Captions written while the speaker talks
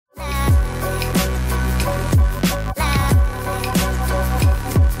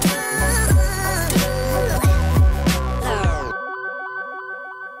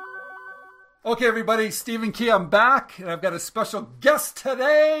Okay, everybody, Stephen Key, I'm back, and I've got a special guest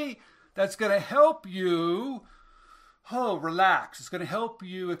today that's going to help you, relax. It's going to help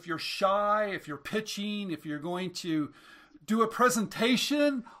you if you're shy, if you're pitching, if you're going to do a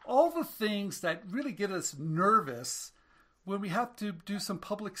presentation, all the things that really get us nervous when we have to do some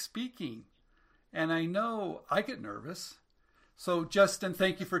public speaking. And I know I get nervous. So, Justin,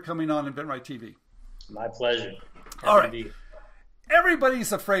 thank you for coming on InventRight TV. My pleasure. All right.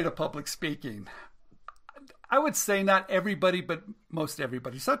 Everybody's afraid of public speaking. I would say not everybody, but most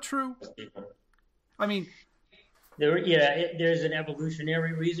everybody. Is that true? I mean, there's an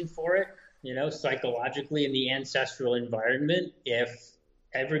evolutionary reason for it. Psychologically in the ancestral environment, if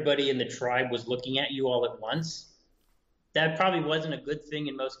everybody in the tribe was looking at you all at once, that probably wasn't a good thing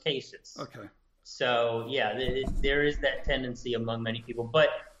in most cases. Okay. So, there is that tendency among many people, but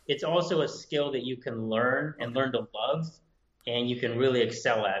it's also a skill that you can learn and learn to love, and you can really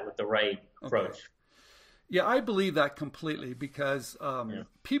excel at with the right approach. Okay. Yeah, I believe that completely because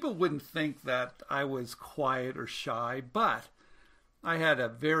people wouldn't think that I was quiet or shy, but I had a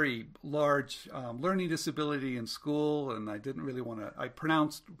very large learning disability in school, and I didn't really want to, I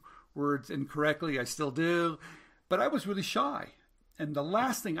pronounced words incorrectly, I still do, but I was really shy. And the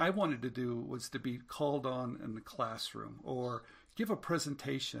last thing I wanted to do was to be called on in the classroom or give a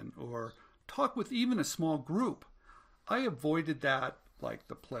presentation or talk with even a small group. I avoided that like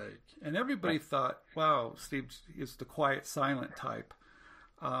the plague. And everybody thought, wow, Steve is the quiet, silent type.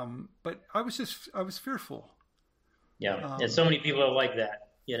 But I was fearful. Yeah, and so many people are like that,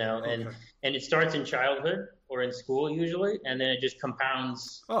 and it starts in childhood or in school usually, and then it just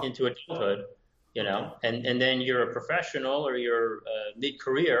compounds into adulthood, and then you're a professional or you're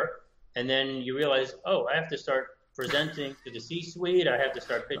mid-career, and then you realize, I have to start presenting to the C-suite, I have to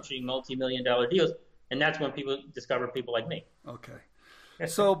start pitching multi-million-dollar deals. And that's when people discover people like me. Okay.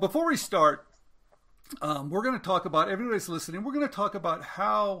 So before we start, we're going to talk about, everybody's listening, we're going to talk about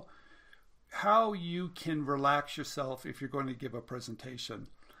how you can relax yourself if you're going to give a presentation.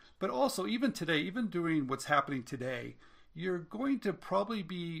 But also, even today, even doing what's happening today, you're going to probably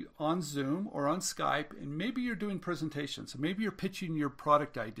be on Zoom or on Skype, and maybe you're doing presentations. So maybe you're pitching your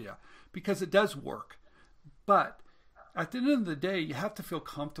product idea because it does work. But at the end of the day, you have to feel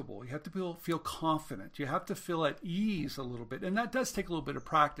comfortable. You have to feel confident. You have to feel at ease a little bit. And that does take a little bit of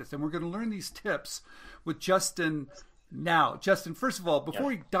practice. And we're going to learn these tips with Justin now. Justin, first of all, before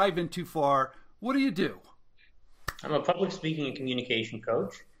we dive in too far, what do you do? I'm a public speaking and communication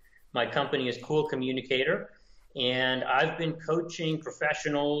coach. My company is Cool Communicator. And I've been coaching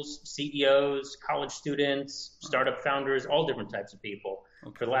professionals, CEOs, college students, startup founders, all different types of people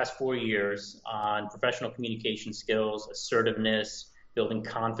for the last 4 years on professional communication skills, assertiveness, building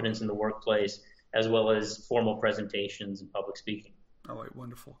confidence in the workplace, as well as formal presentations and public speaking. All right,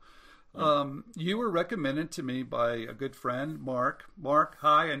 wonderful. You were recommended to me by a good friend, Mark. Mark,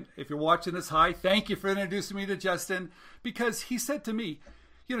 hi, and if you're watching this, hi. Thank you for introducing me to Justin, because he said to me,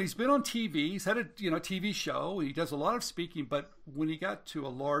 he's been on TV, he's had a TV show, he does a lot of speaking, but when he got to a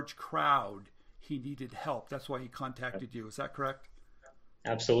large crowd, he needed help. That's why he contacted you. Is that correct?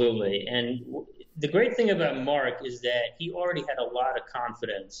 Absolutely. And the great thing about Mark is that he already had a lot of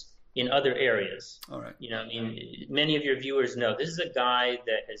confidence in other areas. All right. Many of your viewers know this is a guy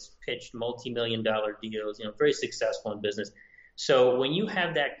that has pitched multi-million-dollar deals, very successful in business. So when you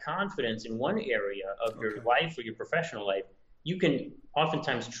have that confidence in one area of your life or your professional life, you can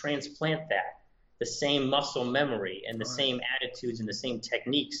oftentimes transplant the same muscle memory and the same attitudes and the same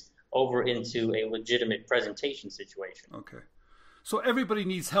techniques over into a legitimate presentation situation. Okay. So everybody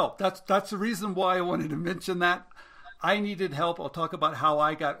needs help. That's the reason why I wanted to mention that. I needed help. I'll talk about how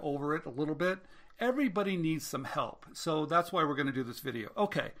I got over it a little bit. Everybody needs some help. So that's why we're going to do this video.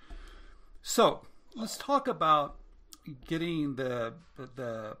 Okay. So let's talk about getting the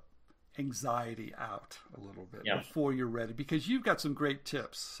anxiety out a little bit before you're ready, because you've got some great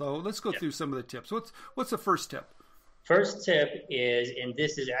tips. So let's go through some of the tips. What's the first tip? First tip is, and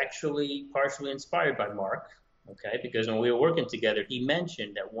this is actually partially inspired by Mark, because when we were working together, he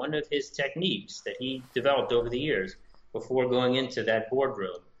mentioned that one of his techniques that he developed over the years before going into that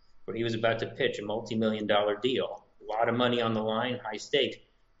boardroom where he was about to pitch a multi-million-dollar deal, a lot of money on the line, high stakes,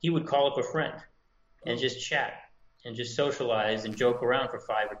 he would call up a friend and just chat and just socialize and joke around for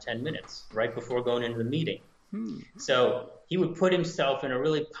 5 or 10 minutes right before going into the meeting. So he would put himself in a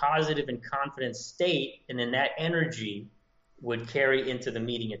really positive and confident state, and then that energy would carry into the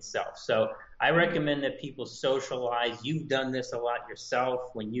meeting itself. So I recommend that people socialize. You've done this a lot yourself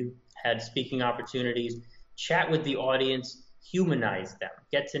when you had speaking opportunities. Chat with the audience, humanize them,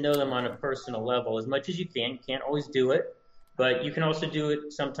 get to know them on a personal level as much as you can. You can't always do it, But you can also do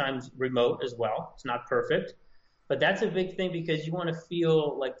it sometimes remote as well. It's not perfect, but that's a big thing because you want to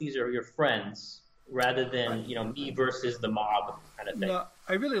feel like these are your friends rather than, me versus the mob kind of thing. No,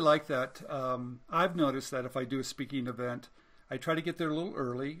 I really like that. I've noticed that if I do a speaking event, I try to get there a little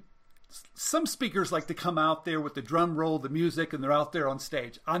early. Some speakers like to come out there with the drum roll, the music, and they're out there on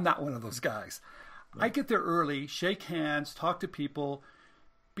stage. I'm not one of those guys. I get there early, shake hands, talk to people,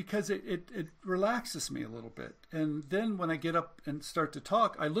 because it relaxes me a little bit. And then when I get up and start to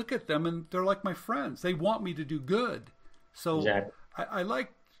talk, I look at them and they're like my friends. They want me to do good. So Exactly.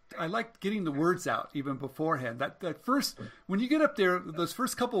 I like getting the words out even beforehand. That first, when you get up there, those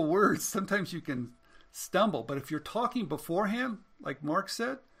first couple of words, sometimes you can stumble. But if you're talking beforehand, like Mark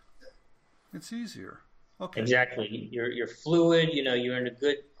said, it's easier. Okay. Exactly. You're fluid, you're in a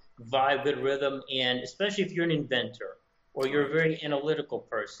good vibe, good rhythm, and especially if you're an inventor or you're a very analytical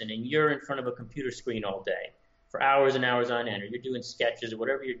person and you're in front of a computer screen all day for hours and hours on end, or you're doing sketches or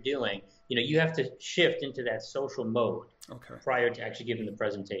whatever you're doing, you have to shift into that social mode prior to actually giving the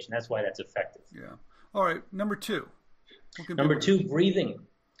presentation. That's why that's effective. Yeah. All right. Number two. Number two, breathing.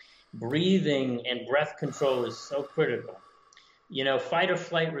 Breathing and breath control is so critical. Fight or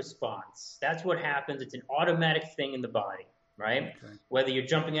flight response. That's what happens. It's an automatic thing in the body, right? Okay. Whether you're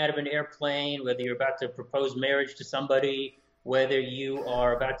jumping out of an airplane, whether you're about to propose marriage to somebody, whether you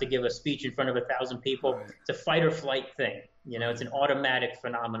are about to give a speech in front of 1,000 people, Right. It's a fight or flight thing. It's an automatic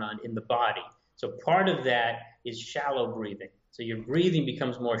phenomenon in the body. So part of that is shallow breathing. So your breathing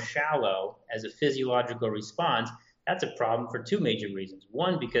becomes more shallow as a physiological response. That's a problem for two major reasons.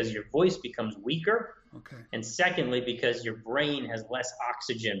 One, because your voice becomes weaker. Okay. And secondly, because your brain has less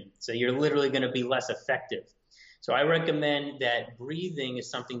oxygen. So you're literally going to be less effective. So I recommend that breathing is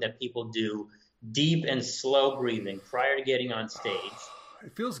something that people do, deep and slow breathing prior to getting on stage.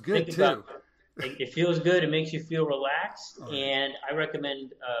 It feels good Think too. about it feels good. It makes you feel relaxed. Right. And I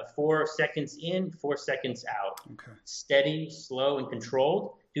recommend 4 seconds in, 4 seconds out. Okay. Steady, slow, and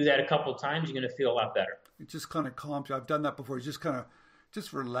controlled. Do that a couple times. You're going to feel a lot better. It just kind of calms you. I've done that before. It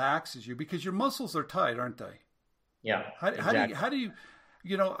just relaxes you because your muscles are tight, aren't they? Yeah. How do you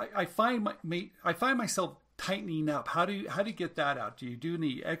I find I find myself tightening up. How do you get that out? Do you do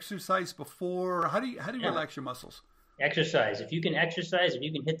any exercise before? How do you relax your muscles? Exercise. If you can exercise, if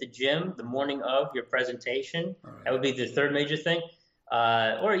you can hit the gym the morning of your presentation, Right. that would be the third major thing.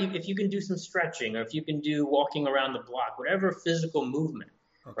 If you can do some stretching, or if you can do walking around the block, whatever physical movement,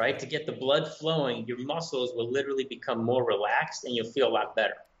 right, to get the blood flowing, your muscles will literally become more relaxed and you'll feel a lot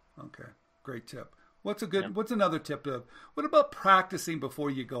better. Okay, great tip. What's another tip? What about practicing before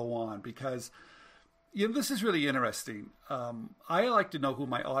you go on? Because this is really interesting. I like to know who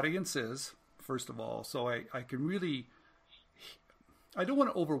my audience is, first of all, so I can really, I don't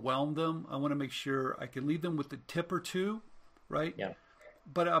want to overwhelm them. I want to make sure I can leave them with a tip or two, right? Yeah.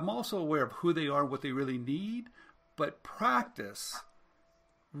 But I'm also aware of who they are, what they really need. But practice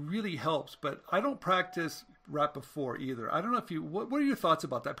really helps. But I don't practice right before either. I don't know if you, what are your thoughts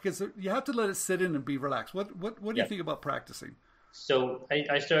about that? Because you have to let it sit in and be relaxed. What do you think about practicing? So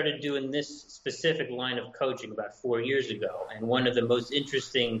I started doing this specific line of coaching about 4 years ago. And one of the most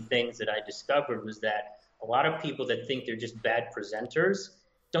interesting things that I discovered was that a lot of people that think they're just bad presenters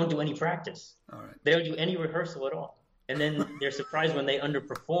don't do any practice. All right. They don't do any rehearsal at all. And then they're surprised when they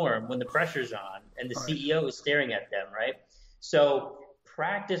underperform, when the pressure's on and the CEO is staring at them, right? So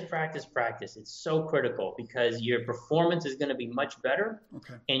practice, practice, practice. It's so critical because your performance is going to be much better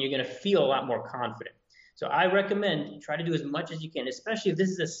and you're going to feel a lot more confident. So I recommend try to do as much as you can, especially if this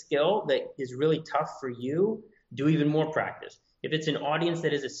is a skill that is really tough for you, do even more practice. If it's an audience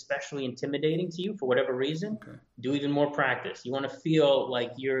that is especially intimidating to you for whatever reason, do even more practice. You want to feel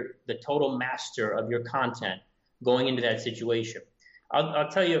like you're the total master of your content going into that situation. I'll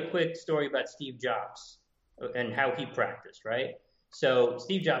tell you a quick story about Steve Jobs and how he practiced, right? So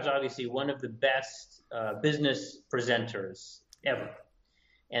Steve Jobs, obviously one of the best business presenters ever.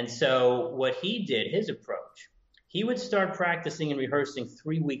 And so what he did, his approach, he would start practicing and rehearsing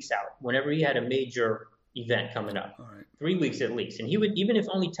 3 weeks out whenever he had a major event coming up. All right. 3 weeks at least. And he would, even if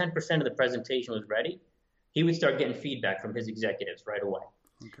only 10% of the presentation was ready, he would start getting feedback from his executives right away.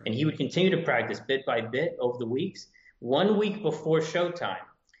 Okay. And he would continue to practice bit by bit over the weeks. 1 week before showtime,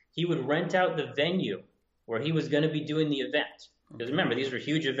 he would rent out the venue where he was going to be doing the event. Because remember, these were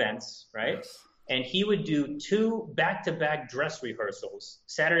huge events, right? Yes. And he would do 2 back-to-back dress rehearsals,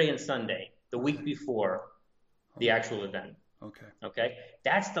 Saturday and Sunday, the week before the actual event. Okay?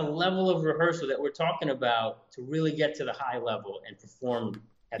 That's the level of rehearsal that we're talking about to really get to the high level and perform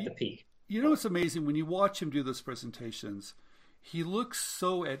at the peak. You know, it's amazing when you watch him do those presentations, he looks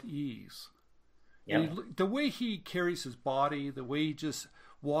so at ease. Yeah. The way he carries his body, the way he just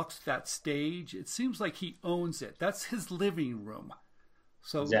walks that stage, it seems like he owns it. That's his living room.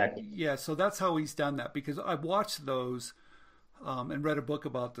 So Exactly. yeah, so that's how he's done that, because I've watched those and read a book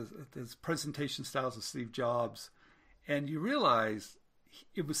about his presentation styles of Steve Jobs, and you realize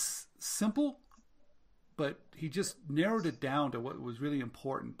it was simple, but he just narrowed it down to what was really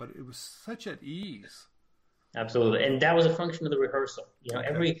important. But it was such at ease. Absolutely. And that was a function of the rehearsal. You know, Okay.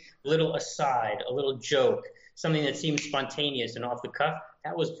 every little aside, a little joke, something that seemed spontaneous and off the cuff,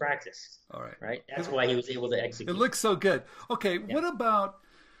 that was practice, All right. right? That's why he was able to It execute. looks so good. Okay, Yeah. what about,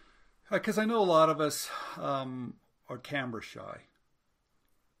 because I know a lot of us are camera shy,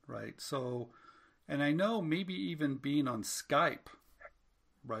 right? So, and I know maybe even being on Skype,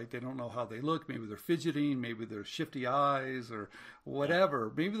 right? They don't know how they look. Maybe they're fidgeting. Maybe they're shifty eyes or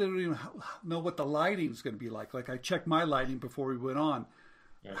whatever. Maybe they don't even know what the lighting is going to be like. Like I checked my lighting before we went on.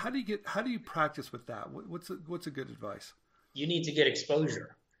 Yeah. How do you practice with that? What's a good advice? You need to get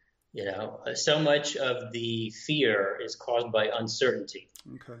exposure. You know, so much of the fear is caused by uncertainty,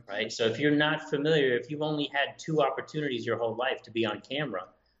 Okay. right? So if you're not familiar, if you've only had 2 opportunities your whole life to be on camera,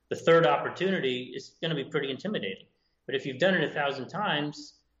 the third opportunity is going to be pretty intimidating. But if you've done it 1,000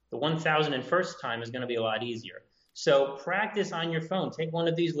 times, the 1,001st time is going to be a lot easier. So practice on your phone. Take one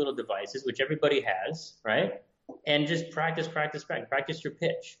of these little devices, which everybody has, right? And just practice. Practice your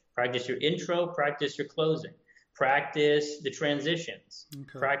pitch. Practice your intro. Practice your closing. Practice the transitions.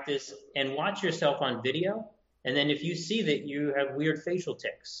 Okay. Practice and watch yourself on video. And then if you see that you have weird facial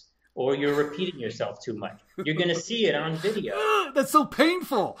tics or you're repeating yourself too much, you're going to see it on video. That's so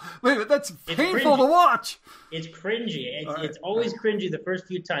painful. Wait a minute, that's It's painful cringy. to watch. It's cringy. All right. It's always cringy the first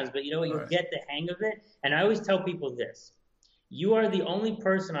few times, but you know what? All You'll right. get the hang of it. And I always tell people this. You are the only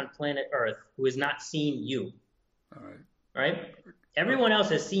person on planet Earth who has not seen you, All right. right? Everyone else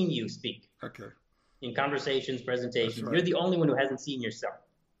has seen you speak Okay. in conversations, presentations. That's right. You're the only one who hasn't seen yourself.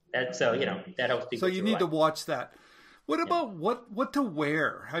 So, that helps people. So you need to life. watch that. What about what to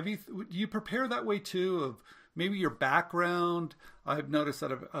wear? Do you prepare that way too? Of maybe your background. I've noticed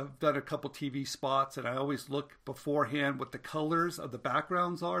that I've done a couple TV spots, and I always look beforehand what the colors of the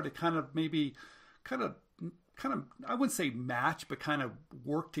backgrounds are to kind of I wouldn't say match, but kind of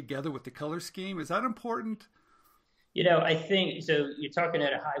work together with the color scheme. Is that important? I think so. You're talking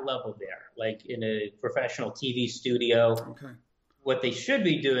at a high level there, like in a professional TV studio. Okay. What they should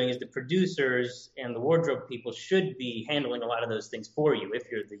be doing is the producers and the wardrobe people should be handling a lot of those things for you if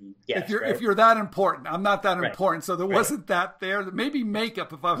you're the guest. If you're that important. I'm not that Right. important, so there Right. wasn't that there. Maybe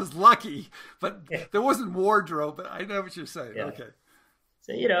makeup if I was lucky, but there wasn't wardrobe. But I know what you're saying. Yeah. Okay.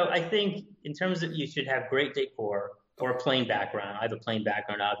 So, I think in terms of you should have great decor or a plain background. I have a plain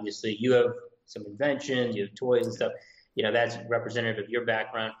background, obviously. You have some inventions, you have toys and stuff. That's representative of your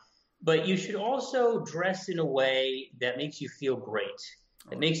background. But you should also dress in a way that makes you feel great.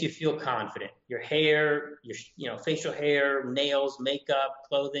 It makes you feel confident. Your hair, your facial hair, nails, makeup,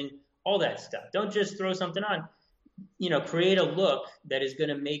 clothing, all that stuff. Don't just throw something on. Create a look that is going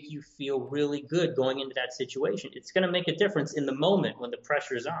to make you feel really good going into that situation. It's going to make a difference in the moment when the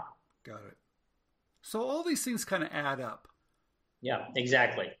pressure is on. Got it. So all these things kind of add up. Yeah,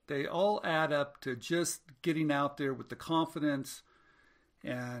 exactly. They all add up to just getting out there with the confidence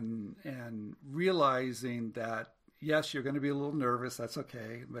and realizing that, yes, you're going to be a little nervous. That's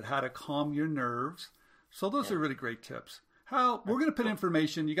okay. But how to calm your nerves. So those are really great tips. We're going to put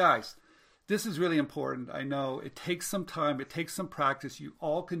information, you guys. This is really important. I know it takes some time. It takes some practice. You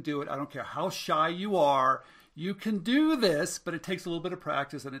all can do it. I don't care how shy you are. You can do this, but it takes a little bit of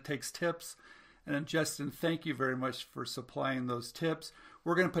practice and it takes tips. And Justin, thank you very much for supplying those tips.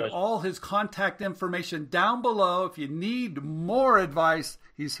 We're going to put all his contact information down below. If you need more advice,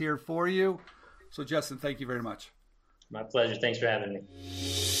 he's here for you. So Justin, thank you very much. My pleasure. Thanks for having me.